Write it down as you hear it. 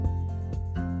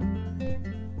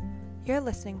You're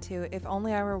listening to If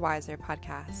Only I Were Wiser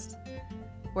podcast,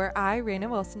 where I, Raina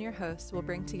Wilson, your host, will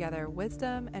bring together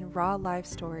wisdom and raw life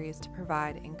stories to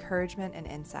provide encouragement and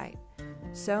insight.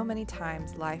 So many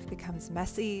times life becomes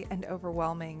messy and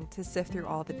overwhelming to sift through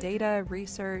all the data,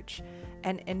 research,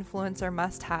 and influencer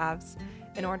must-haves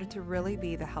in order to really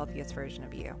be the healthiest version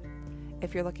of you.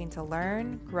 If you're looking to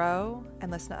learn, grow,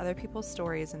 and listen to other people's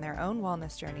stories in their own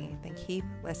wellness journey, then keep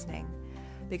listening,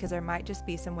 because there might just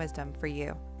be some wisdom for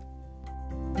you.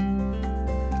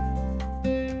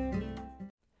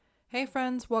 Hey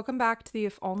friends, welcome back to the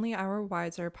If Only I Were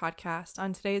Wiser podcast.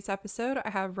 On today's episode, I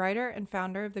have writer and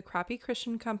founder of the Crappy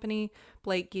Christian company,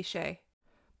 Blake Guichet.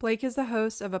 Blake is the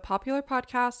host of a popular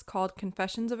podcast called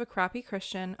Confessions of a Crappy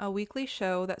Christian, a weekly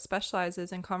show that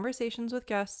specializes in conversations with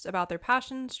guests about their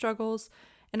passions, struggles,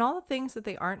 and all the things that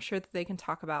they aren't sure that they can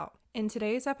talk about. In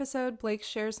today's episode, Blake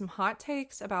shares some hot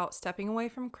takes about stepping away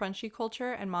from crunchy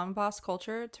culture and mom boss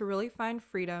culture to really find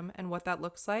freedom and what that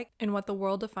looks like and what the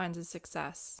world defines as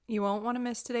success. You won't want to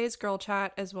miss today's girl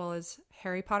chat as well as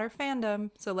Harry Potter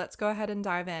fandom, so let's go ahead and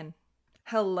dive in.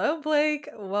 Hello, Blake.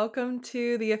 Welcome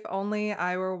to the If Only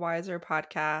I Were Wiser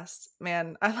podcast.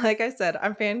 Man, like I said,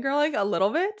 I'm fangirling a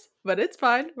little bit, but it's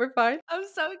fine. We're fine. I'm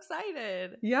so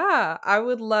excited. Yeah, I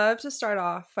would love to start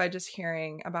off by just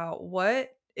hearing about what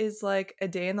is like a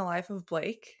day in the life of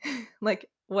Blake. Like,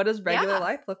 what does regular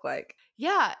life look like?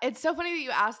 Yeah, it's so funny that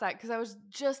you asked that because I was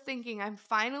just thinking I'm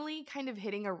finally kind of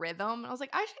hitting a rhythm. I was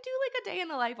like, I should do like a day in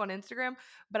the life on Instagram,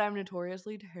 but I'm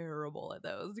notoriously terrible at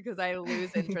those because I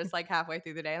lose interest like halfway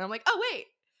through the day. And I'm like, oh, wait,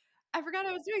 I forgot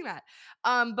I was doing that.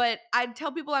 But I'd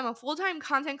tell people I'm a full-time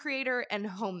content creator and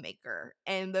homemaker.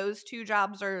 And those two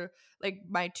jobs are like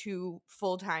my two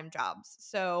full-time jobs.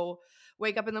 So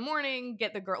wake up in the morning,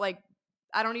 get the girl, like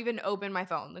I don't even open my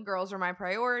phone. The girls are my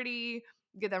priority.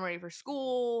 Get them ready for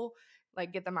school,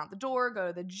 like get them out the door, go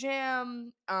to the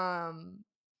gym,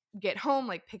 get home,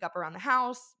 like pick up around the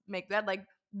house, make bed, like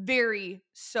very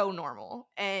so normal.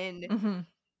 And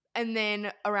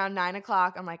then around 9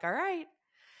 o'clock, I'm like, all right,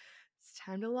 it's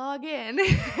time to log in.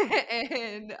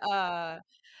 And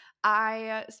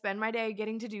I spend my day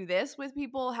getting to do this with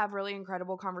people, have really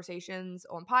incredible conversations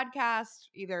on podcasts,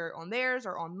 either on theirs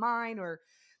or on mine, or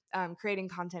creating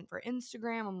content for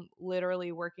Instagram. I'm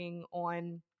literally working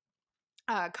on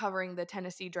covering the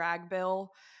Tennessee drag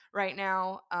bill right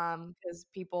now because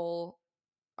people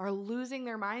are losing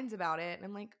their minds about it. And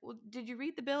I'm like, well, did you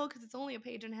read the bill? Because it's only a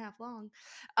page and a half long.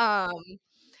 Um,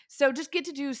 so just get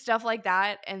to do stuff like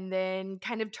that and then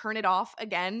kind of turn it off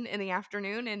again in the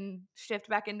afternoon and shift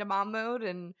back into mom mode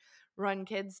and run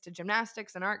kids to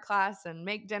gymnastics and art class and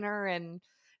make dinner. And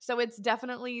so it's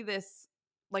definitely this,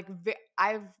 like,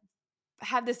 I've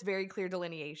had this very clear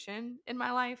delineation in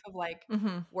my life of like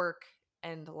work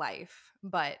and life,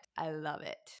 but I love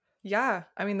it. Yeah,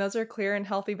 I mean, those are clear and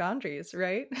healthy boundaries,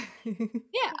 right?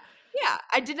 Yeah. Yeah.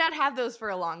 I did not have those for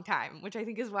a long time, which I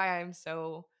think is why I'm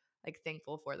so like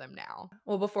thankful for them now.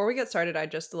 Well, before we get started, I'd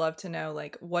just love to know,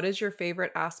 like, what is your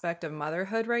favorite aspect of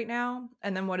motherhood right now?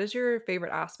 And then what is your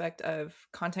favorite aspect of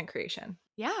content creation?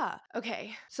 Yeah.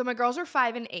 Okay. So my girls are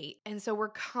 5 and 8. And so we're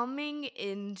coming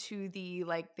into the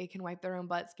like they can wipe their own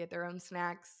butts, get their own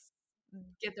snacks,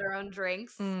 get their own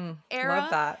drinks Love era.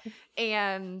 that.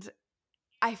 And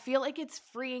I feel like it's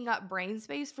freeing up brain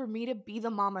space for me to be the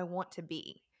mom I want to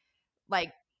be.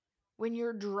 Like when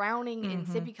you're drowning in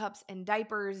sippy cups and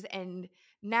diapers and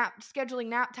scheduling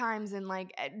nap times and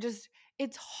like just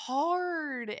it's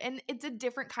hard and it's a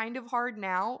different kind of hard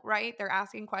now, right? They're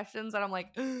asking questions and I'm like,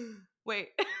 wait,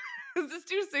 is this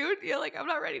too soon? Yeah, like I'm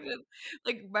not ready to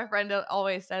like my friend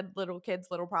always said little kids,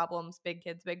 little problems, big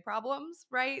kids, big problems,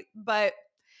 right? But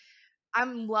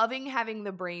I'm loving having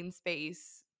the brain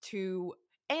space to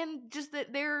and just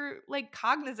that they're like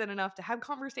cognizant enough to have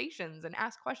conversations and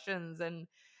ask questions and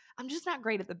I'm just not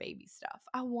great at the baby stuff.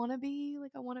 I want to be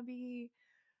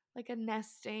like a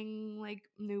nesting like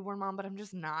newborn mom, but I'm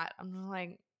just not. I'm just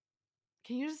like,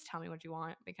 can you just tell me what you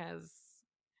want because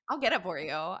I'll get it for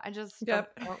you. I just don't.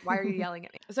 Yep. Why are you yelling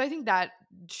at me? So I think that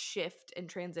shift and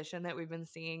transition that we've been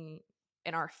seeing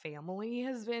in our family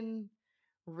has been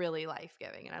really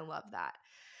life-giving and I love that.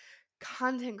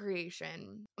 Content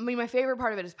creation. I mean, my favorite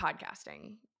part of it is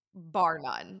podcasting, bar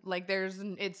none. Like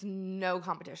it's no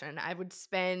competition. I would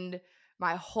spend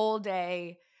my whole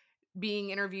day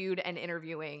being interviewed and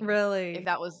interviewing if Really?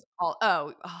 that was all.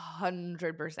 Oh,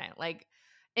 100%. Like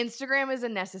Instagram is a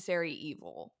necessary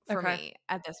evil for Okay. me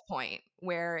at this point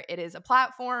where it is a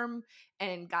platform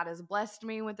and God has blessed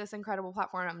me with this incredible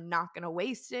platform. I'm not going to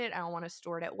waste it. I don't want to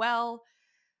store it well,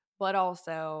 but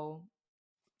also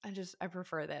I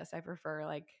prefer this. I prefer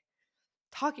like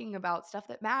talking about stuff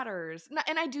that matters.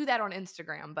 And I do that on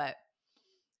Instagram, but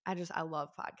I love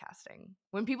podcasting.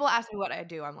 When people ask me what I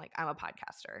do, I'm like, I'm a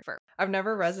podcaster I've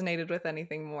never first. resonated with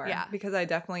anything more Yeah. because I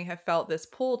definitely have felt this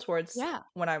pull towards Yeah.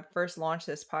 when I first launched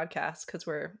this podcast because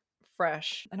we're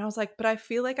fresh. And I was like, but I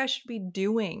feel like I should be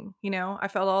doing, I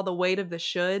felt all the weight of the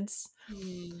shoulds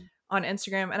Mm. on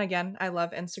Instagram. And again, I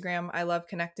love Instagram. I love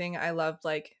connecting. I love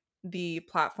like the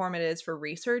platform it is for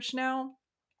research now.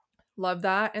 Love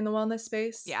that in the wellness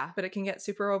space, Yeah. but it can get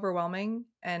super overwhelming.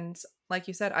 And like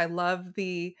you said, I love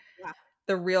the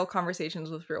Yeah. real conversations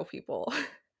with real people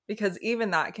because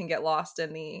even that can get lost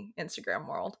in the Instagram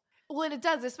world. Well, and it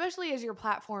does, especially as your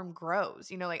platform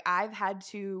grows. Like I've had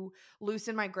to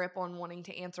loosen my grip on wanting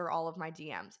to answer all of my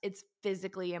DMs. It's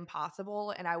physically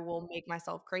impossible and I will make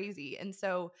myself crazy. And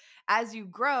so as you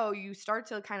grow, you start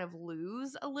to kind of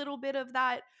lose a little bit of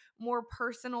that more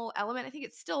personal element. I think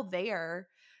it's still there,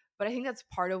 but I think that's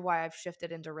part of why I've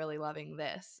shifted into really loving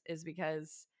this is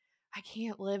because I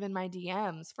can't live in my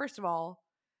DMs. First of all,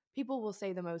 people will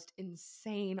say the most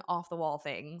insane off the wall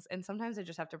things, and sometimes I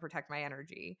just have to protect my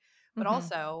energy. But Mm-hmm.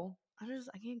 also,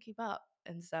 I can't keep up.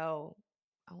 And so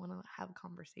I want to have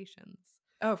conversations.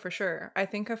 Oh, for sure. I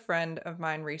think a friend of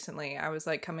mine recently, I was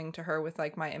like coming to her with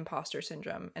like my imposter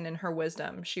syndrome. And in her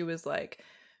wisdom, she was like,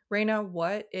 Raina,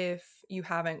 what if you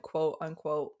haven't quote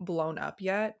unquote blown up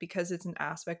yet? Because it's an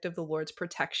aspect of the Lord's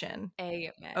protection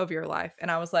Amen. of your life.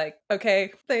 And I was like,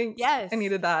 okay, thanks. I Yes.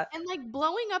 needed that. And like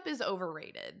blowing up is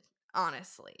overrated,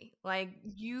 honestly. Like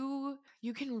you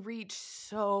can reach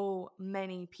so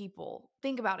many people.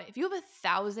 Think about it. If you have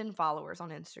 1,000 followers on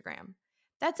Instagram,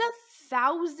 that's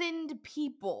 1,000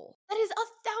 people. That is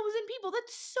 1,000 people.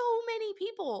 That's so many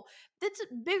people. That's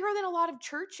bigger than a lot of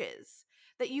churches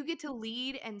that you get to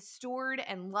lead and steward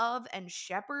and love and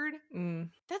shepherd. Mm.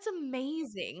 That's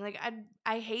amazing. Like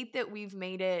I hate that we've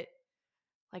made it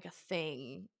like a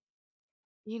thing,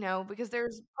 because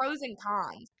there's pros and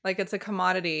cons. Like it's a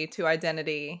commodity to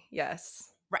identity.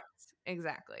 Yes. Right.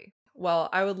 Exactly. Well,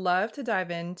 I would love to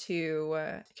dive into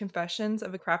Confessions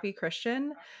of a Crappy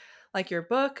Christian, like your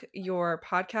book, your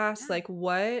podcast. Yeah. Like,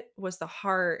 what was the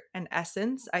heart and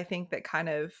essence, I think, that kind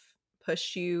of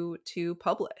pushed you to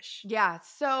publish? Yeah.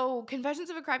 So Confessions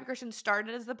of a Crappy Christian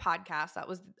started as the podcast. That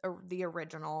was the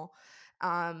original.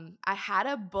 I had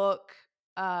a book,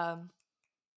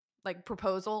 like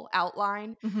proposal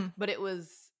outline, Hmm. but it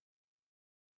was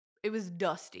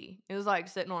dusty. It was like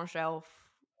sitting on a shelf.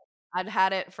 I'd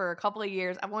had it for a couple of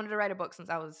years. I wanted to write a book since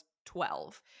I was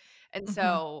 12. And Hmm.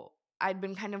 so I'd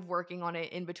been kind of working on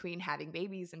it in between having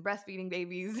babies and breastfeeding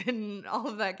babies and all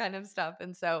of that kind of stuff.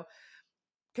 And so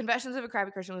Confessions of a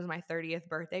Crappy Christian was my 30th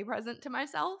birthday present to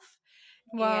myself.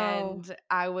 Wow. And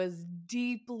I was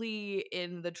deeply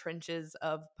in the trenches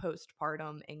of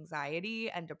postpartum anxiety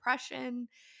and depression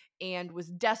and was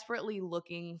desperately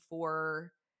looking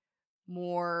for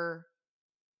more,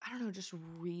 I don't know, just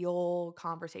real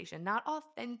conversation, not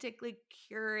authentically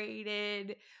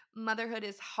curated. Motherhood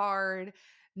is hard.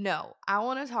 No, I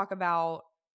want to talk about,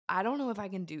 I don't know if I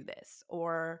can do this,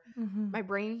 or Hmm. my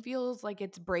brain feels like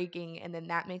it's breaking. And then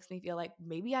that makes me feel like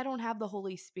maybe I don't have the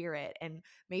Holy Spirit and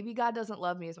maybe God doesn't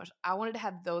love me as much. I wanted to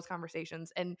have those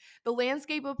conversations. And the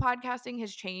landscape of podcasting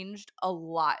has changed a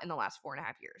lot in the last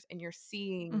 4.5 years. And you're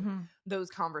seeing Hmm. those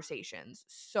conversations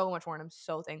so much more. And I'm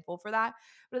so thankful for that.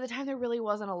 But at the time, there really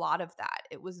wasn't a lot of that.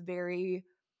 It was very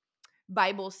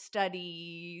Bible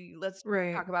study, let's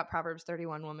Right. talk about Proverbs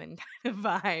 31 woman kind of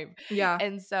vibe. Yeah.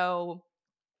 And so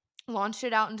launched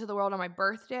it out into the world on my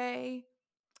birthday.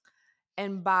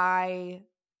 And by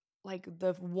like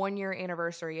the 1 year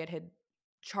anniversary, it had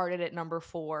charted at number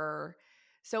 4.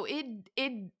 So it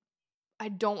I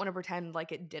don't want to pretend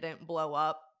like it didn't blow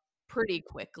up pretty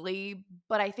quickly,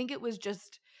 but I think it was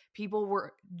just people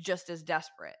were just as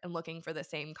desperate and looking for the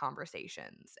same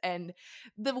conversations. And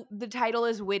the title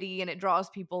is witty and it draws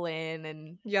people in,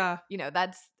 and Yeah.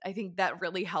 that's, I think that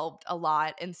really helped a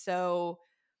lot. And so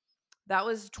that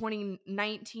was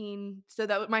 2019. So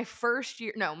that was my first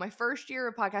year. No, my first year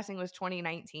of podcasting was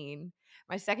 2019.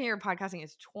 My second year of podcasting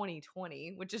is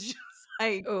 2020, which is just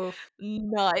like Oof.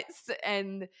 nuts.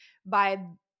 And by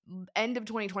end of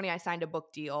 2020, I signed a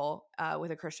book deal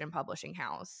with a Christian publishing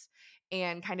house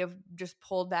and kind of just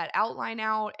pulled that outline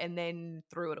out and then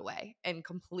threw it away and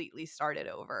completely started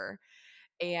over.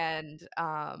 And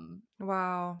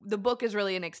Wow. the book is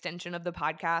really an extension of the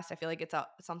podcast. I feel like it's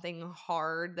something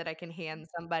hard that I can hand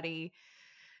somebody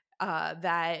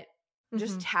that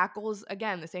just Hmm. tackles,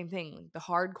 again, the same thing, like the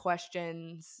hard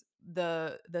questions,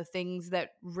 the things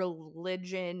that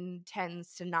religion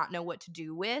tends to not know what to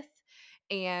do with,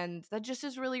 and that just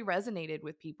has really resonated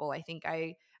with people. I think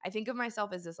I I think of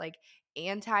myself as this like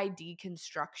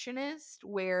anti-deconstructionist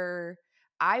where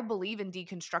I believe in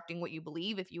deconstructing what you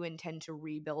believe if you intend to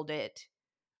rebuild it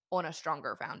on a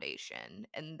stronger foundation.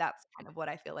 And that's kind of what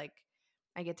I feel like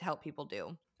I get to help people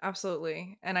do.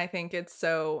 Absolutely. And I think it's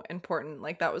so important.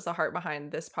 Like that was the heart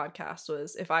behind this podcast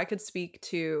was if I could speak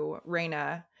to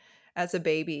Raina as a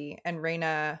baby and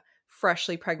Raina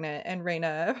freshly pregnant and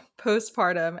Raina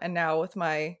postpartum and now with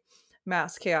my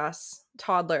mass chaos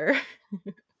toddler,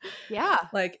 Yeah.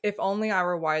 like if only I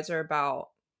were wiser about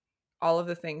all of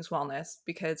the things wellness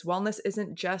because wellness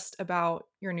isn't just about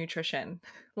your nutrition.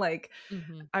 Like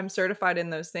Mhm. I'm certified in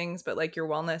those things, but like your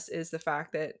wellness is the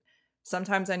fact that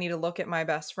sometimes I need to look at my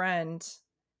best friend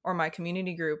or my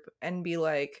community group and be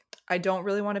like, I don't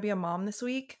really want to be a mom this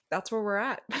week. That's where we're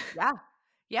at. Yeah.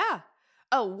 Yeah.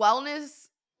 Oh, wellness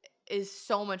is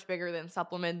so much bigger than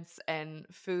supplements and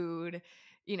food.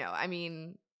 I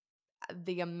mean,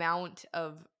 the amount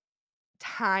of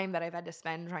time that I've had to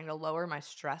spend trying to lower my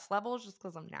stress levels just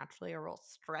because I'm naturally a real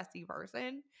stressy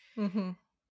person Hmm.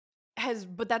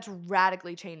 but that's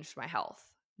radically changed my health.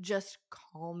 Just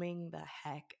calming the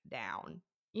heck down.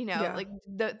 Yeah. Like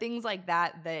the things like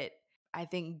that I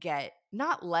think get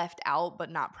not left out, but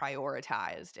not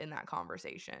prioritized in that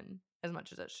conversation as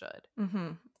much as it should.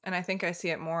 Hmm. And I think I see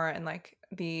it more in like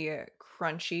the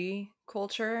crunchy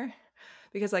culture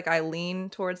because like I lean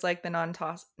towards like the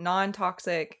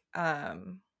non-toxic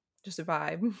just a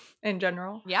vibe in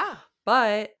general. Yeah.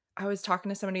 But I was talking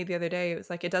to somebody the other day. It was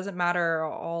like it doesn't matter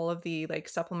all of the like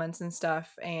supplements and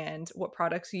stuff and what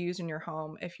products you use in your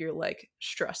home if you're like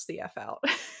stressed the F out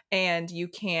and you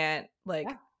can't Yeah. like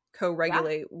Yeah.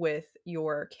 co-regulate with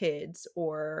your kids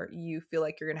or you feel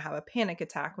like you're going to have a panic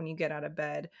attack when you get out of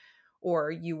bed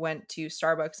or you went to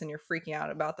Starbucks and you're freaking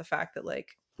out about the fact that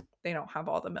like they don't have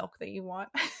all the milk that you want.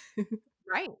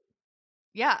 Right.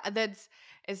 Yeah, that's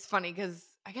it's funny because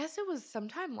I guess it was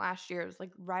sometime last year. It was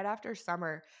like right after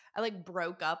summer. I like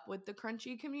broke up with the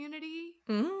crunchy community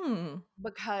Mm.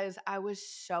 because I was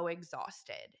so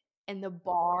exhausted and the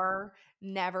bar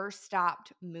never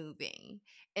stopped moving.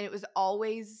 And it was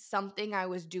always something I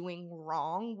was doing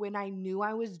wrong when I knew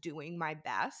I was doing my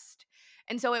best.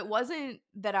 And so it wasn't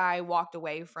that I walked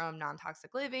away from non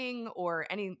toxic living or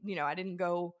I didn't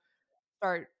go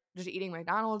start just eating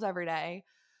McDonald's every day.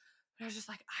 But I was just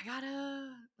like, I gotta,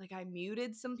 like, I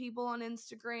muted some people on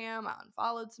Instagram, I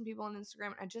unfollowed some people on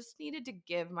Instagram. I just needed to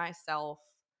give myself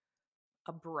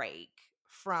a break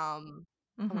from,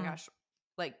 oh my Mhm. gosh,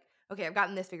 like, okay, I've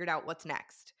gotten this figured out. What's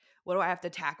next? What do I have to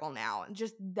tackle now? And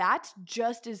just that's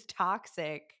just as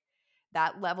toxic,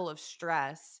 that level of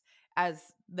stress, as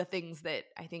the things that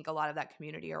I think a lot of that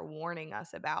community are warning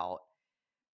us about.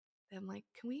 I'm like,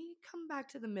 can we come back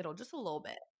to the middle just a little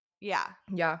bit? Yeah.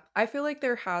 Yeah, I feel like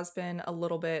there has been a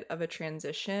little bit of a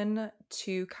transition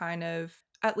to kind of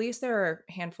at least there are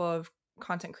a handful of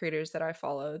content creators that I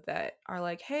follow that are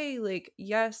like, "Hey, like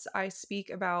yes, I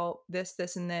speak about this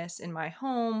this and this in my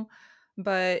home,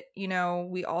 but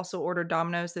we also ordered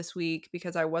Domino's this week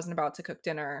because I wasn't about to cook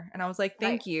dinner." And I was like, Right.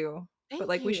 "Thank you, but Thank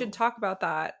like we should you. talk about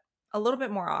that a little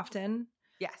bit more often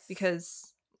Yes.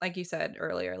 because like you said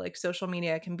earlier, like social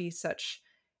media can be such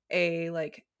a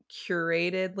like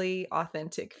curatedly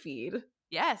authentic feed, which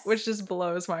Yes. just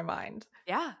blows my mind.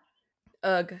 Yeah.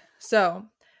 Ugh. So,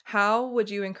 how would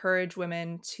you encourage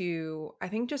women to, I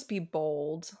think, just be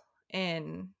bold in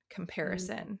Mm.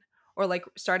 comparison or like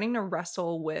starting to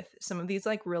wrestle with some of these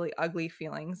like really ugly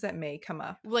feelings that may come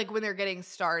up? Like when they're getting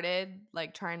started,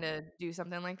 like trying to do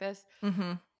something like this.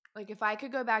 Mm-hmm. Like if I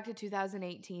could go back to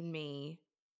 2018 me,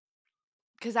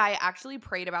 because I actually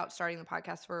prayed about starting the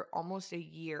podcast for almost a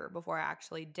year before I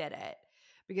actually did it.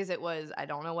 Because it was, I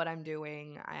don't know what I'm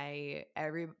doing.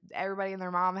 Everybody and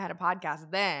their mom had a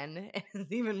podcast then, and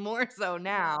it's even more so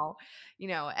now.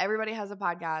 Everybody has a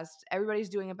podcast. Everybody's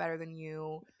doing it better than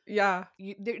you. Yeah.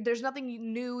 There's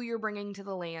nothing new you're bringing to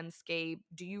the landscape.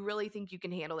 Do you really think you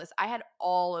can handle this? I had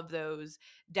all of those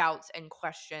doubts and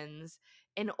questions.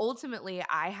 And ultimately,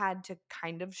 I had to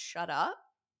kind of shut up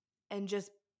and just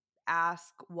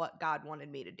ask what God wanted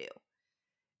me to do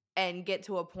and get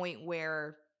to a point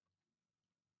where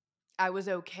I was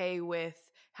okay with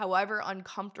however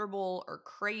uncomfortable or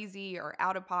crazy or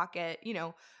out of pocket.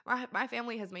 My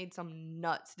family has made some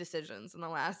nuts decisions in the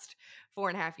last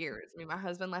 4.5 years. I mean, my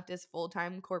husband left his full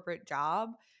time corporate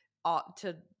job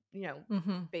to, you know,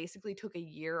 Mm-hmm. basically took a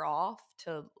year off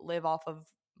to live off of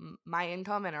my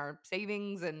income and our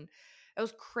savings. And it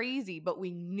was crazy, but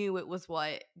we knew it was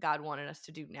what God wanted us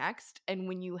to do next. And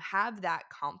when you have that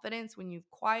confidence, when you've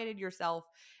quieted yourself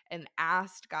and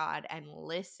asked God and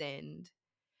listened,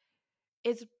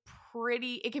 it's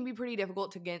it can be pretty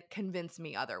difficult to convince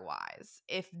me otherwise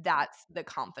if that's the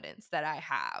confidence that I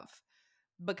have,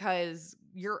 because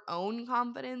your own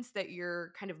confidence that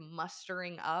you're kind of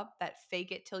mustering up, that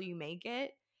fake it till you make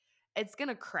it, it's going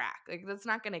to crack. Like, that's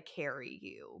not going to carry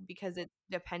you because it's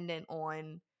dependent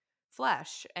on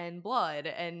flesh and blood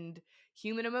and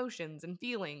human emotions and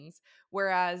feelings.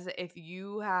 Whereas if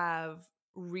you have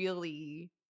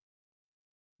really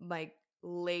like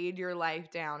laid your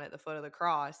life down at the foot of the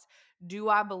cross, do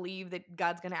I believe that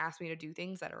God's going to ask me to do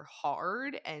things that are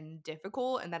hard and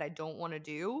difficult and that I don't want to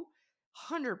do?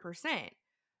 100%.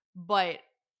 But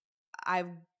I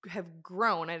have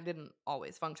grown. I didn't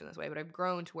always function this way, but I've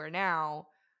grown to where now,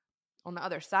 on the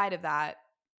other side of that,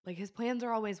 like, his plans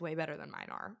are always way better than mine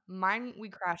are. Mine, we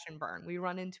crash and burn. We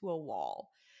run into a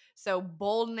wall. So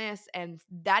boldness, and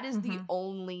that is the Mhm.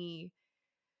 only,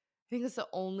 I think it's the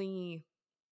only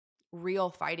real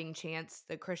fighting chance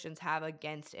that Christians have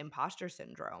against imposter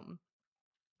syndrome,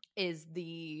 is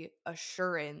the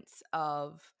assurance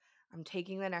of, I'm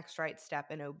taking the next right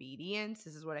step in obedience.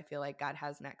 This is what I feel like God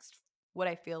has next, what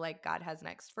I feel like God has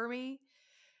next for me.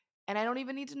 And I don't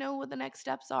even need to know what the next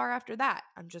steps are after that.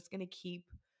 I'm just going to keep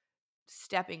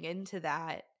stepping into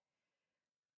that.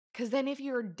 Because then if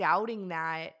you're doubting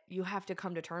that, you have to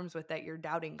come to terms with that you're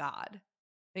doubting God,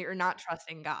 that you're not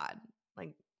trusting God.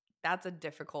 Like, that's a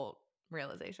difficult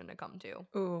realization to come to.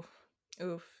 Oof.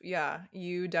 Oof. Yeah.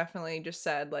 You definitely just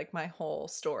said like my whole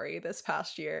story this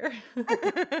past year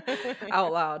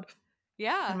out loud. And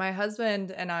Yeah. my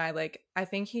husband and I, like, I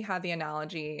think he had the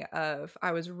analogy of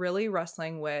I was really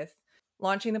wrestling with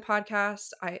launching the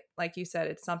podcast. Like you said,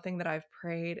 it's something that I've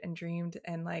prayed and dreamed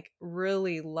and like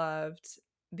really loved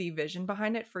the vision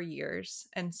behind it for years.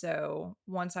 And so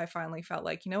once I finally felt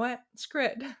like, you know what, screw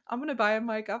it, I'm going to buy a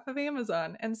mic off of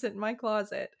Amazon and sit in my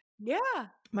closet. Yeah.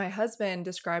 My husband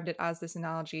described it as this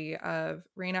analogy of,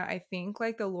 Raina, I think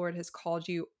like the Lord has called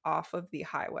you off of the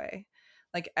highway.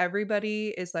 Like everybody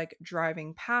is like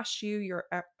driving past you. You're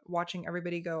watching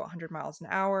everybody go 100 miles an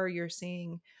hour. You're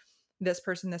seeing this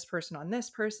person on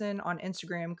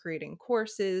Instagram creating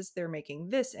courses. They're making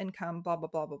this income, blah, blah,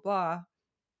 blah, blah, blah.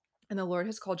 And the Lord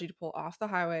has called you to pull off the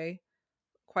highway,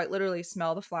 quite literally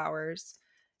smell the flowers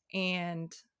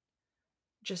and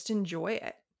just enjoy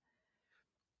it.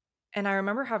 And I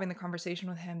remember having the conversation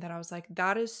with him that I was like,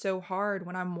 that is so hard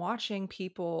when I'm watching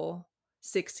people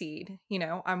succeed. You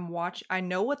know, I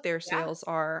know what their Yeah. sales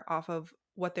are off of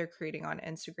what they're creating on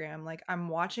Instagram. Like I'm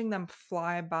watching them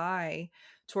fly by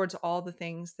towards all the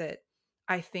things that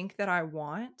I think that I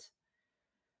want.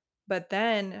 But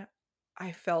then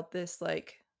I felt this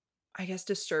like, I guess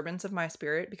disturbance of my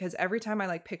spirit because every time I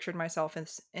like pictured myself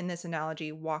in this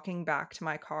analogy walking back to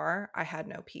my car, I had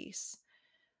no peace.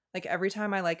 Like every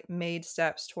time I like made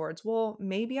steps towards, well,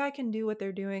 maybe I can do what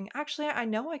they're doing. Actually, I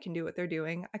know I can do what they're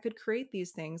doing. I could create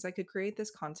these things. I could create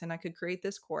this content. I could create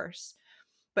this course.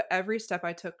 But every step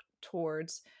I took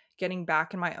towards getting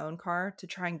back in my own car to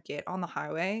try and get on the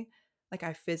highway, like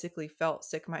I physically felt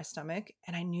sick in my stomach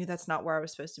and I knew that's not where I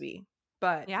was supposed to be.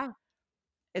 But Yeah.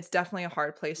 it's definitely a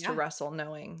hard place to Yeah. wrestle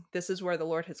knowing this is where the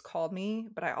Lord has called me,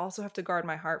 but I also have to guard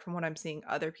my heart from what I'm seeing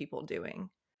other people doing.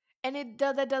 And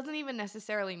that doesn't even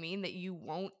necessarily mean that you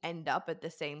won't end up at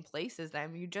the same place as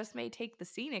them. You just may take the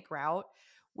scenic route,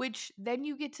 which then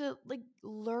you get to like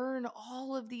learn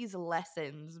all of these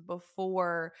lessons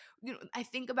before, I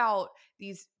think about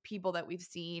these people that we've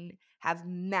seen have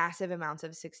massive amounts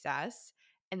of success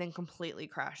and then completely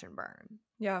crash and burn.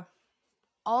 Yeah.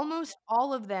 Almost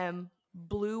all of them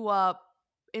blew up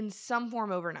in some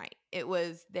form overnight. It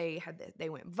was, they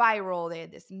went viral, they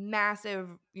had this massive,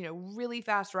 really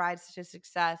fast rise to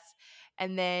success,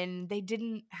 and then they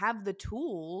didn't have the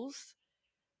tools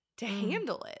to Mm.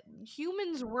 handle it.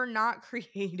 Humans were not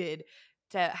created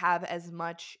to have as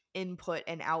much input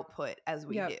and output as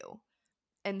we do. Yep.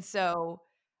 And so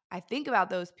I think about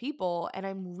those people and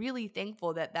I'm really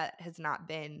thankful that that has not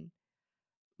been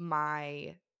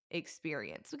my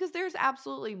experience, because there's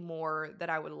absolutely more that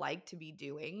I would like to be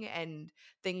doing and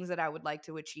things that I would like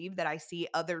to achieve that I see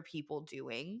other people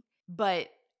doing. But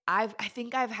I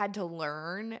think I've had to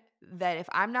learn that if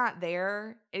I'm not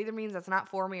there, it either means that's not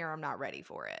for me or I'm not ready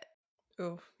for it.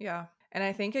 Oh, yeah. And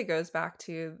I think it goes back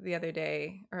to the other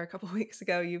day or a couple weeks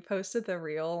ago, you posted the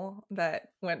reel that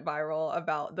went viral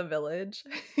about the village.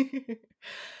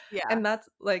 Yeah. And that's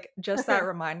like just that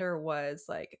reminder was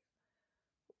like,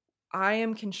 I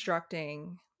am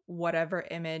constructing whatever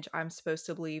image I'm supposed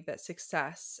to believe that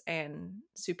success and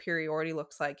superiority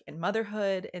looks like in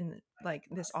motherhood, in like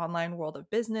this online world of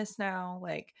business now.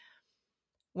 Like,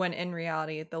 when in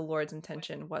reality, the Lord's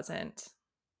intention wasn't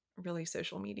really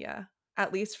social media.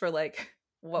 at least for like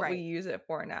what we Right. use it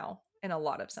for now in a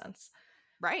lot of sense.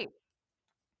 Right.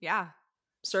 Yeah.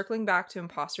 Circling back to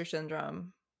imposter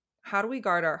syndrome, how do we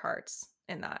guard our hearts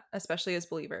in that, especially as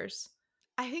believers?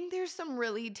 I think there's some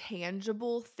really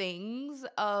tangible things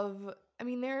of I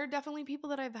mean, there are definitely people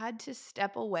that I've had to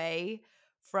step away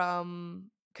from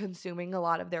consuming a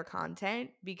lot of their content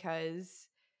because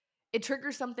it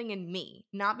triggers something in me.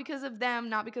 Not because of them,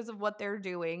 not because of what they're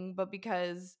doing, but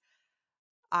because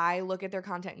I look at their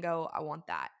content and go, "I want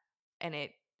that." And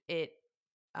it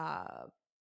uh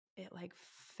it like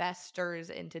festers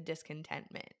into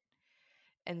discontentment.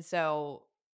 And so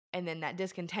and then that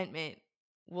discontentment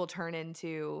will turn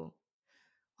into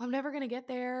I'm never going to get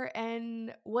there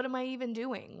and what am I even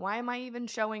doing? Why am I even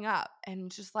showing up?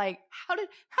 And just like how do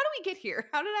we get here?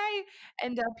 How did I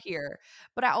end up here?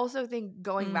 But I also think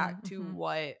going back to Mm-hmm.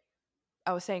 what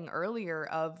I was saying earlier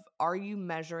of are you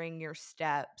measuring your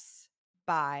steps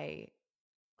by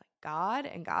like God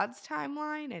and God's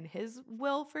timeline and his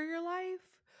will for your life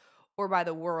or by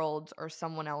the world's or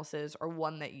someone else's or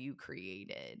one that you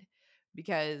created?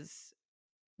 Because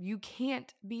you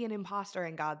can't be an imposter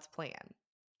in God's plan.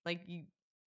 Like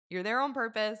you're there on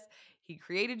purpose. He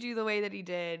created you the way that he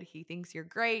did. He thinks you're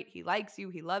great. He likes you.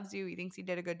 He loves you. He thinks he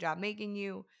did a good job making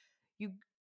you. You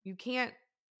you can't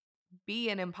be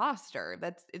an imposter.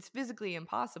 It's physically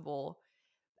impossible.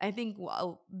 I think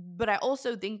well, but I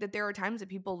also think that there are times that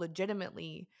people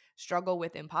legitimately struggle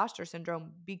with imposter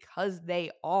syndrome because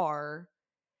they are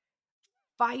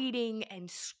fighting and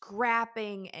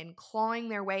scrapping and clawing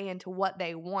their way into what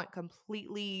they want,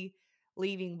 completely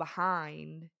leaving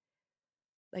behind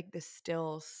like this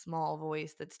still small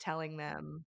voice that's telling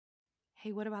them,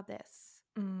 "Hey, what about this?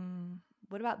 Mm,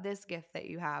 What about this gift that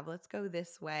you have? Let's go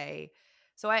this way."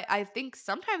 So I think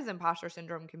sometimes imposter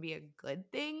syndrome can be a good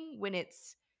thing when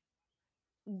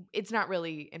it's not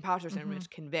really imposter syndrome, mm-hmm. it's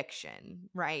conviction,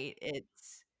 right?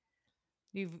 It's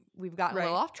we've gotten a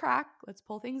little Right. off track. Let's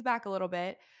pull things back a little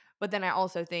bit. But then I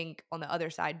also think on the other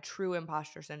side, true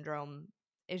imposter syndrome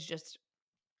is just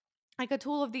like a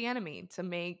tool of the enemy to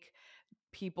make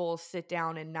people sit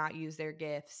down and not use their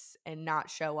gifts and not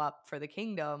show up for the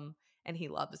kingdom. And he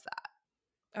loves that.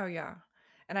 Oh, yeah.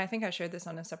 And I think I shared this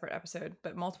on a separate episode,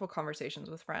 but multiple conversations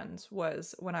with friends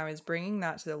was when I was bringing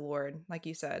that to the Lord, like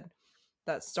you said,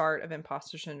 that start of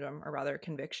imposter syndrome, or rather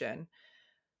conviction.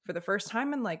 For the first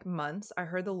time in like months, I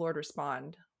heard the Lord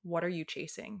respond, "What are you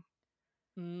chasing?"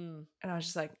 Mm, And I was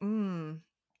just like,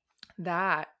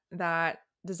 that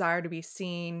desire to be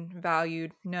seen,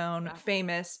 valued, known, yeah.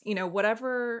 famous,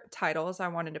 whatever titles I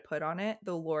wanted to put on it,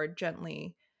 the Lord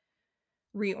gently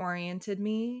reoriented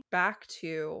me back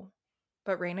to,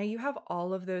 but Raina, you have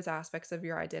all of those aspects of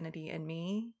your identity in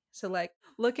me. So, like,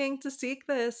 looking to seek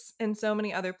this in so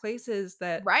many other places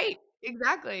that Right.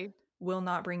 Exactly. will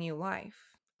not bring you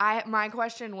life. I my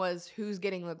question was who's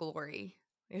getting the glory?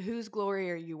 Whose glory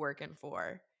are you working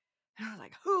for? And I was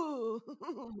like, who?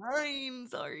 Mine,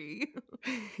 sorry.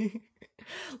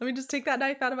 Let me just take that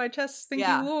knife out of my chest. Thank you,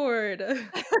 Yeah. Lord.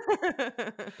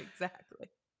 Exactly.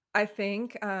 I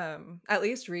think, at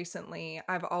least recently,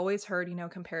 I've always heard,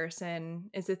 comparison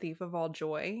is a thief of all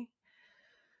joy.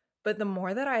 But the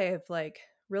more that I have like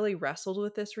really wrestled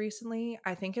with this recently,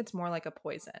 I think it's more like a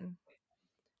poison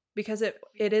because it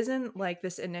isn't like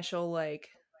this initial like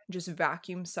just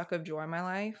vacuum suck of joy in my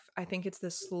life. I think it's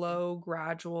this slow,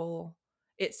 gradual,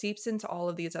 it seeps into all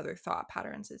of these other thought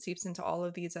patterns. It seeps into all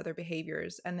of these other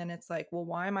behaviors. And then it's like, well,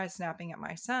 why am I snapping at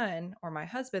my son or my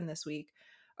husband this week?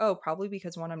 Oh, probably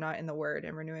because one, I'm not in the word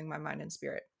and renewing my mind and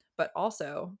spirit. But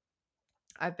also,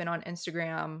 I've been on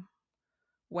Instagram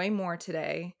way more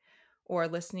today or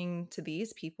listening to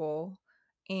these people,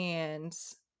 and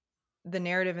the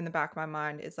narrative in the back of my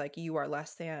mind is like, you are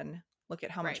less than, look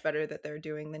at how Right. much better that they're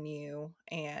doing than you,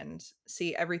 and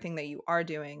see everything that you are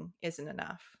doing isn't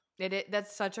enough.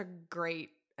 That's such a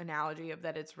great analogy of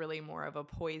that it's really more of a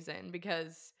poison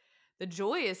because the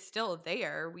joy is still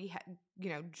there.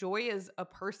 Joy is a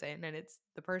person and it's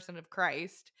the person of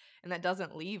Christ and that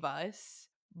doesn't leave us,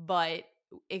 but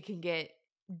it can get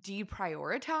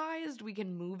deprioritized. We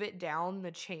can move it down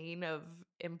the chain of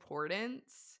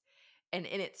importance and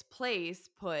in its place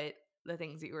put the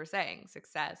things that you were saying,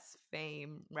 success,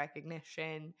 fame,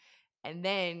 recognition, and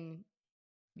then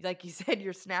like you said,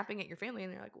 you're snapping at your family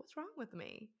and they're like, "What's wrong with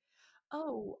me?"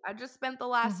 "Oh, I just spent the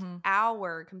last Hmm.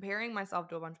 hour comparing myself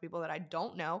to a bunch of people that I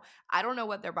don't know. I don't know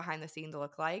what their behind the scenes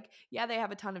look like. Yeah, they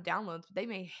have a ton of downloads, but they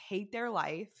may hate their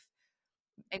life."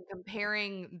 And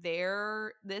comparing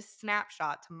their this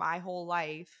snapshot to my whole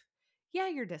life, yeah,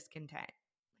 you're discontent.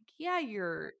 Like, yeah,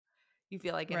 you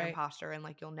feel like an Right. imposter and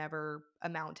like you'll never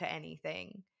amount to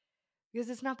anything. because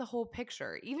it's not the whole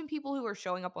picture. Even people who are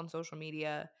showing up on social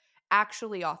media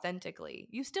actually authentically,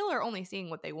 you still are only seeing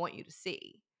what they want you to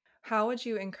see. How would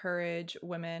you encourage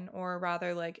women, or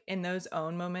rather, like in those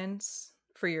own moments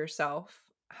for yourself,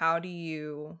 how do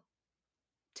you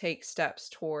take steps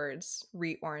towards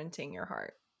reorienting your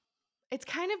heart? It's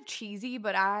kind of cheesy,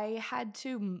 but I had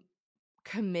to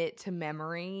commit to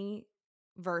memory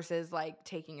versus like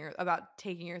taking your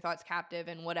thoughts captive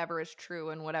and whatever is true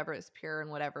and whatever is pure and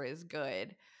whatever is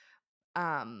good.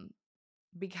 Um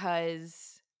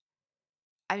because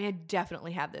I mean, I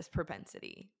definitely have this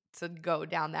propensity to go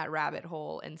down that rabbit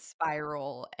hole and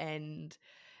spiral, and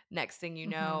next thing you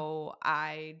Mhm. know,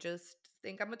 I just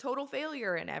think I'm a total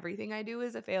failure and everything I do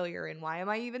is a failure and why am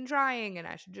I even trying and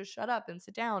I should just shut up and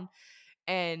sit down.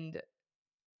 And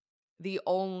the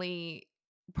only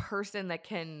person that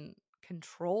can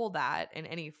control that in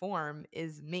any form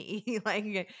is me.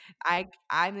 Like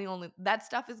I'm the only that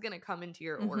stuff is going to come into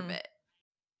your Mhm. orbit.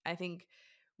 I think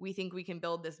we can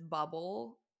build this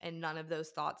bubble and none of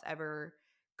those thoughts ever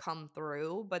come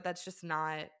through, but that's just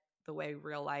not the way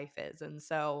real life is. And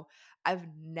so I've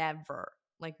never,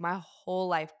 like my whole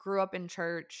life, grew up in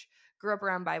church, grew up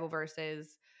around Bible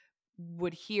verses,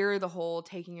 would hear the whole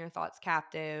taking your thoughts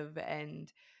captive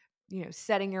and,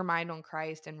 setting your mind on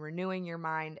Christ and renewing your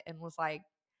mind, and was like,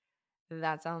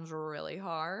 that sounds really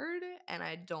hard. And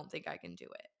I don't think I can do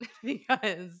it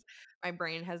because my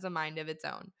brain has a mind of its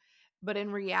own. But in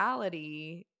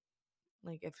reality,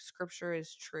 like if scripture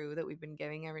is true that we've been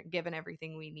given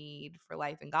everything we need for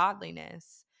life and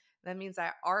godliness, that means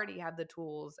I already have the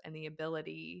tools and the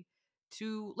ability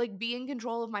to like be in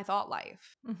control of my thought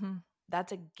life. Mhm.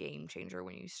 That's a game changer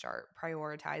when you start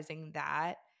prioritizing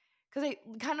that. Because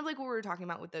I kind of like what we were talking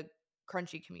about with the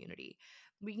crunchy community.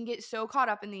 We can get so caught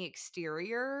up in the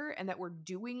exterior and that we're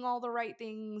doing all the right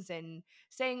things and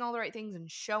saying all the right things and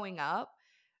showing up.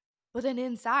 But then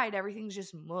inside, everything's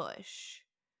just mush.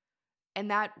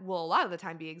 And that will a lot of the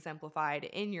time be exemplified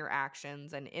in your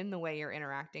actions and in the way you're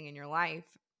interacting in your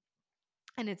life.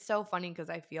 And it's so funny because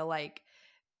I feel like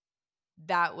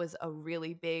that was a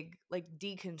really big like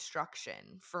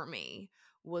deconstruction for me,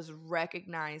 was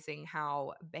recognizing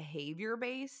how behavior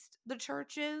based the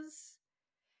church is,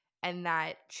 and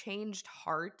that changed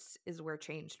hearts is where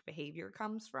changed behavior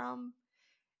comes from,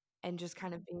 and just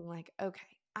kind of being like,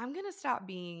 okay, I'm going to stop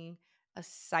being a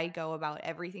psycho about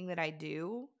everything that I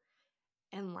do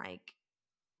and like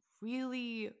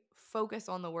really focus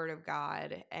on the word of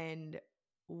God and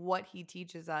what he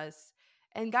teaches us,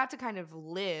 and got to kind of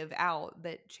live out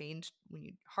that changed. When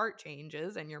your heart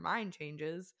changes and your mind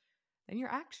changes, then your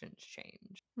actions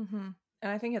change. Mhm.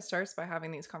 And I think it starts by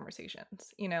having these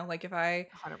conversations. Like if I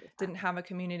 100%. didn't have a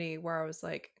community where I was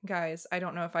like, guys, I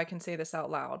don't know if I can say this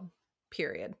out loud,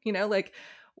 period. Like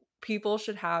people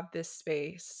should have this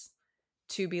space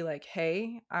to be like,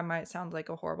 hey, I might sound like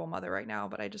a horrible mother right now,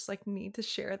 but I just like need to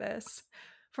share this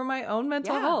for my own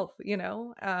mental Yeah. health.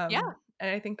 Yeah. And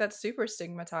I think that's super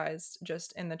stigmatized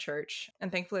just in the church.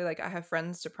 And thankfully, like I have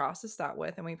friends to process that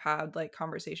with. And we've had like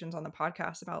conversations on the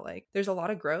podcast about like, there's a lot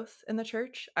of growth in the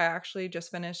church. I actually just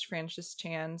finished Francis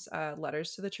Chan's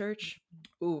Letters to the Church.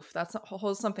 Oof, that's a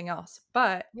whole something else.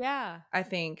 But Yeah. I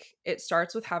think it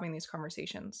starts with having these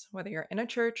conversations, whether you're in a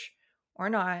church or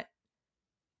not.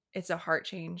 It's a heart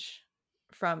change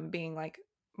from being like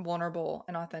vulnerable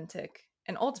and authentic.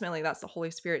 And ultimately, that's the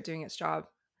Holy Spirit doing its job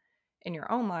in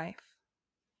your own life.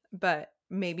 But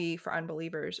maybe for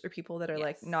unbelievers or people that are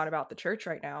like Yes. not about the church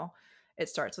right now, it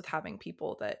starts with having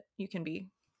people that you can be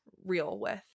real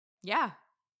with. Yeah.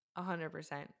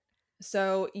 100%.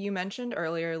 So you mentioned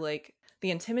earlier like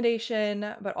the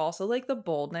intimidation, but also like the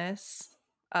boldness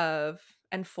of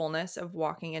and fullness of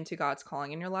walking into God's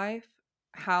calling in your life.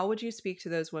 How would you speak to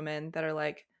those women that are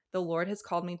like, the Lord has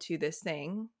called me to this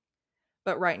thing,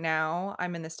 but right now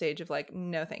I'm in the stage of like,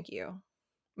 no, thank you.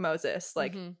 Moses,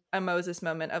 like Mhm. a Moses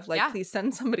moment of like, Yeah. please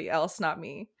send somebody else, not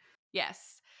me.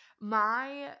 Yes.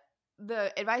 My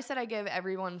the advice that I give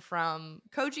everyone, from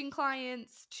coaching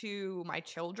clients to my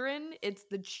children, it's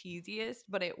the cheesiest,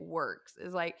 but it works.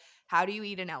 Is like, how do you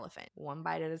eat an elephant? One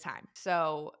bite at a time.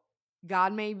 So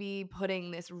God may be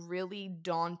putting this really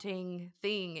daunting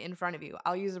thing in front of you.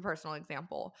 I'll use a personal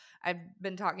example. I've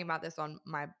been talking about this on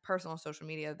my personal social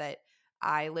media that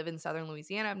I live in Southern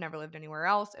Louisiana. I've never lived anywhere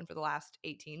else. And for the last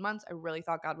 18 months, I really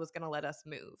thought God was going to let us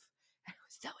move. I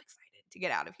was so excited to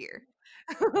get out of here.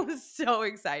 I was so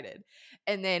excited.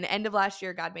 And then end of last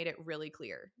year, God made it really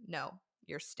clear. No,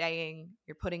 you're staying,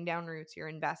 you're putting down roots, you're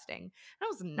investing. And I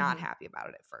was not Hmm. happy about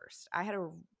it at first. I had a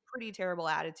pretty terrible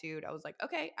attitude. I was like,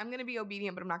 okay, I'm going to be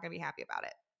obedient, but I'm not going to be happy about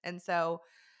it. And so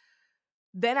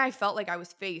then I felt like I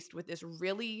was faced with this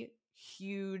really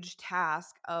huge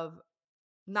task of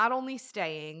not only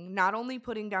staying, not only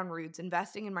putting down roots,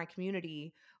 investing in my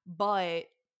community, but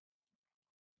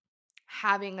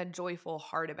having a joyful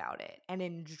heart about it and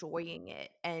enjoying it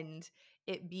and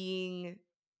it being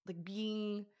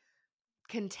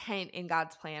content in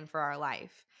God's plan for our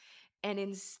life. And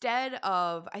instead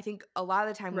of, I think a lot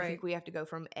of the time we Right. think we have to go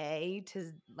from A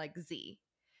to like Z,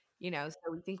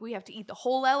 so we think we have to eat the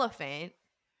whole elephant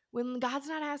when God's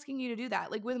not asking you to do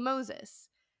that. Like with Moses,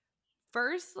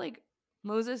 first, like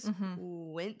Moses Mhm.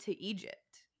 went to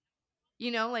Egypt,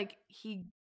 like he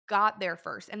got there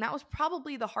first. And that was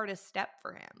probably the hardest step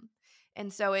for him.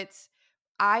 And so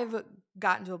I've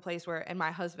gotten to a place where, and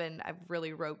my husband, I've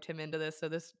really roped him into this. So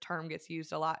this term gets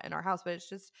used a lot in our house, but it's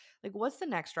just like, what's the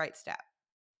next right step?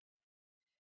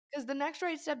 Because the next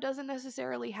right step doesn't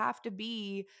necessarily have to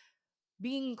be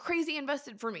being crazy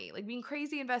invested for me, like being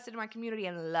crazy invested in my community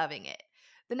and loving it.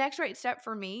 The next right step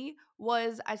for me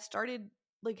was I started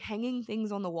like hanging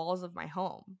things on the walls of my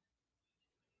home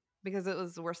because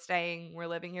we're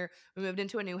living here. We moved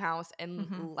into a new house and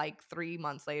Mhm. like 3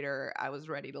 months later I was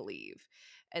ready to leave.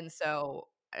 And so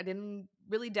I didn't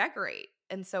really decorate.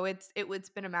 And so it's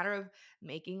been a matter of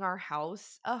making our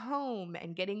house a home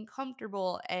and getting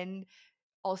comfortable and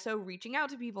also reaching out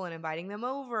to people and inviting them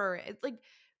over. It's like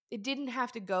it didn't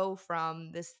have to go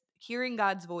from this hearing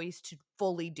God's voice to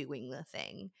fully doing the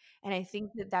thing. And I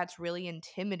think that that's really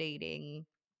intimidating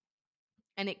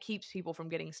and it keeps people from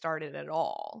getting started at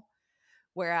all.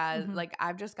 Whereas, Mhm. like,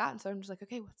 I've just gotten so I'm just like,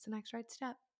 "Okay, what's the next right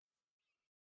step?"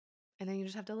 And then you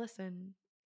just have to listen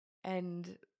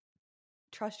and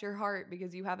trust your heart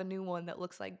because you have a new one that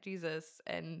looks like Jesus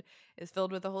and is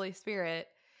filled with the Holy Spirit.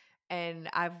 And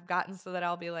I've gotten so that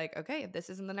I'll be like, "Okay, if this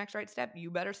isn't the next right step, you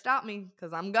better stop me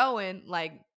because I'm going.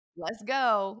 Like, let's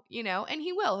go." And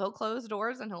he will. He'll close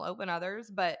doors and he'll open others.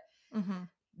 But Mhm.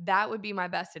 that would be my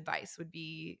best advice would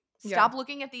be Yeah. stop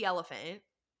looking at the elephant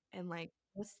and like,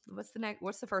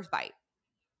 what's the first bite?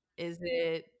 Is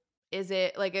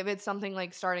it like if it's something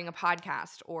like starting a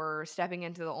podcast or stepping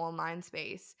into the online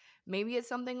space, maybe it's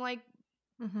something like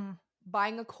Mhm.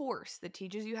 buying a course that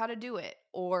teaches you how to do it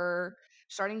or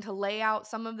starting to lay out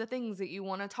some of the things that you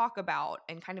want to talk about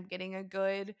and kind of getting a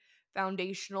good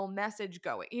foundational message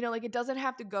going. Like it doesn't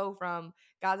have to go from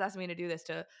God's asking me to do this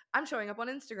to I'm showing up on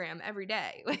Instagram every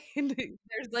day. Like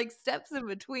there's like steps in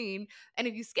between. And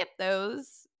if you skip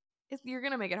those, you're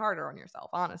going to make it harder on yourself,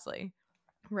 honestly.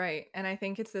 Right. And I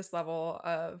think it's this level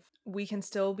of we can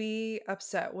still be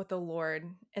upset with the Lord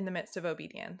in the midst of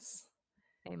obedience.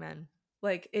 Amen.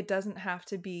 Like it doesn't have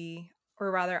to be,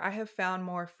 or rather, I have found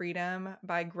more freedom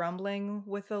by grumbling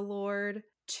with the Lord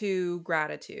to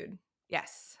gratitude.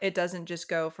 Yes. It doesn't just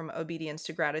go from obedience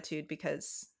to gratitude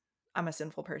because I'm a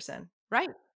sinful person. Right.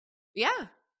 Yeah.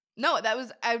 No,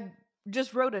 I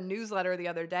just wrote a newsletter the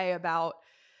other day about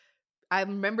I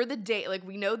remember the date, like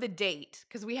we know the date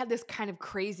because we had this kind of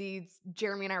crazy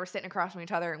Jeremy and I were sitting across from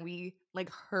each other and we like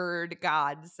heard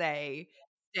God say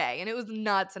stay. And it was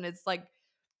nuts. And it's like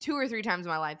 2 or 3 times in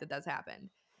my life that that's happened.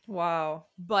 Wow.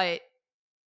 But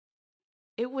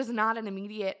it was not an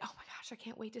immediate, oh my gosh, I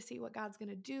can't wait to see what God's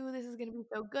gonna do. This is gonna be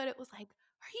so good. It was like,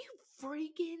 are you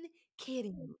freaking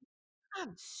kidding me?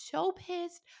 I'm so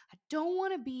pissed. I don't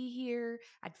want to be here.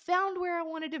 I'd found where I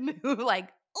wanted to move. Like,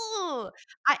 oh,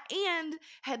 and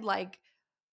had like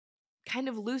kind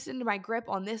of loosened my grip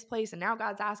on this place, and now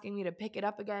God's asking me to pick it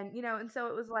up again. And so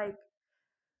it was like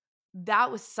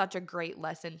that was such a great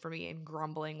lesson for me in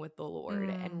grumbling with the Lord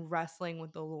Mm, and wrestling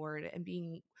with the Lord and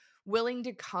being willing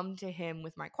to come to Him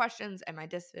with my questions and my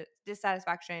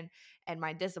dissatisfaction and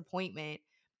my disappointment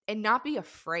and not be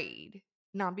afraid,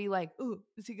 not be like, oh,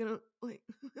 is he gonna like,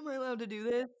 am I allowed to do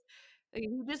this?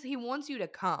 Like, he wants you to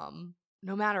come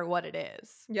no matter what it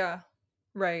is. yeah.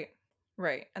 Right.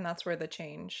 Right. And that's where the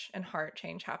change and heart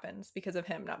change happens because of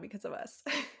him, not because of us.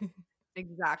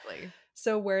 Exactly.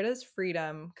 So, where does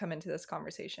freedom come into this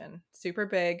conversation? Super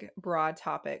big, broad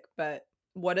topic, but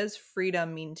what does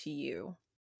freedom mean to you?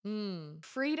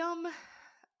 Freedom.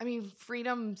 I mean,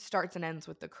 freedom starts and ends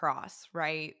with the cross,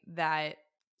 right? That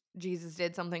Jesus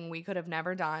did something we could have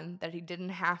never done, that he didn't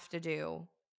have to do,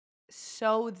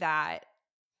 so that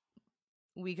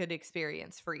we could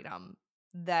experience freedom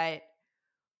that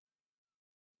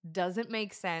doesn't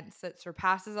make sense, that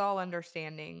surpasses all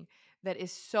understanding, that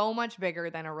is so much bigger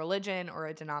than a religion or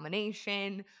a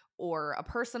denomination or a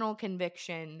personal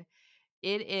conviction.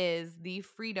 It is the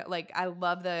freedom. Like I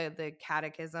love the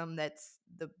catechism that's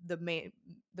the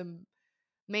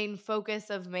main focus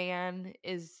of man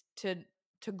is to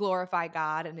glorify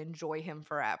God and enjoy him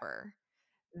forever.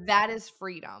 that is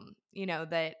freedom.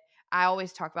 That I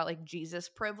always talk about like Jesus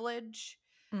privilege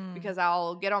Mm, because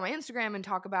I'll get on my Instagram and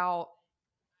talk about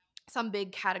some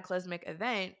big cataclysmic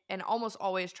event and almost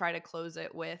always try to close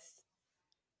it with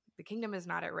the kingdom is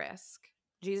not at risk.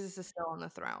 Jesus is still on the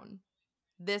throne.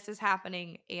 This is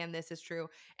happening and this is true.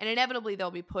 And inevitably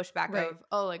there'll be pushback right. of,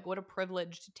 oh, like what a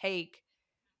privilege to take.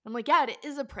 I'm like, yeah, it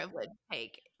is a privilege to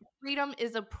take. Freedom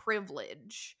is a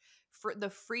privilege. For the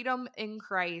freedom in It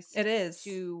Christ is.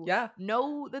 to Yeah.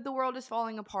 know that the world is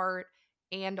falling apart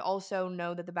and also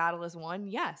know that the battle is won.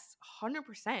 Yes,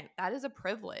 100%. That is a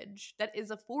privilege that is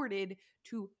afforded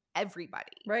to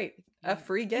everybody. Right. A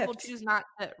free People gift. choose not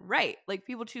to, right? Like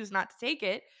people choose not to take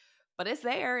it, but it's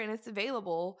there and it's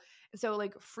available. And so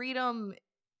like freedom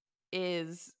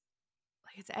is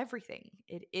like it's everything.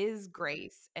 It is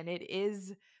grace and it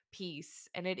is peace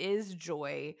and it is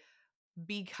joy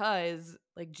because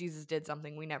like Jesus did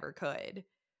something we never could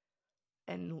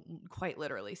and quite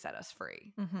literally set us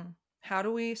free. Hmm. How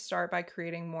do we start by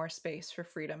creating more space for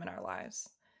freedom in our lives?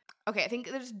 Okay, I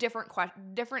think there's different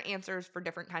answers for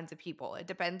different kinds of people. It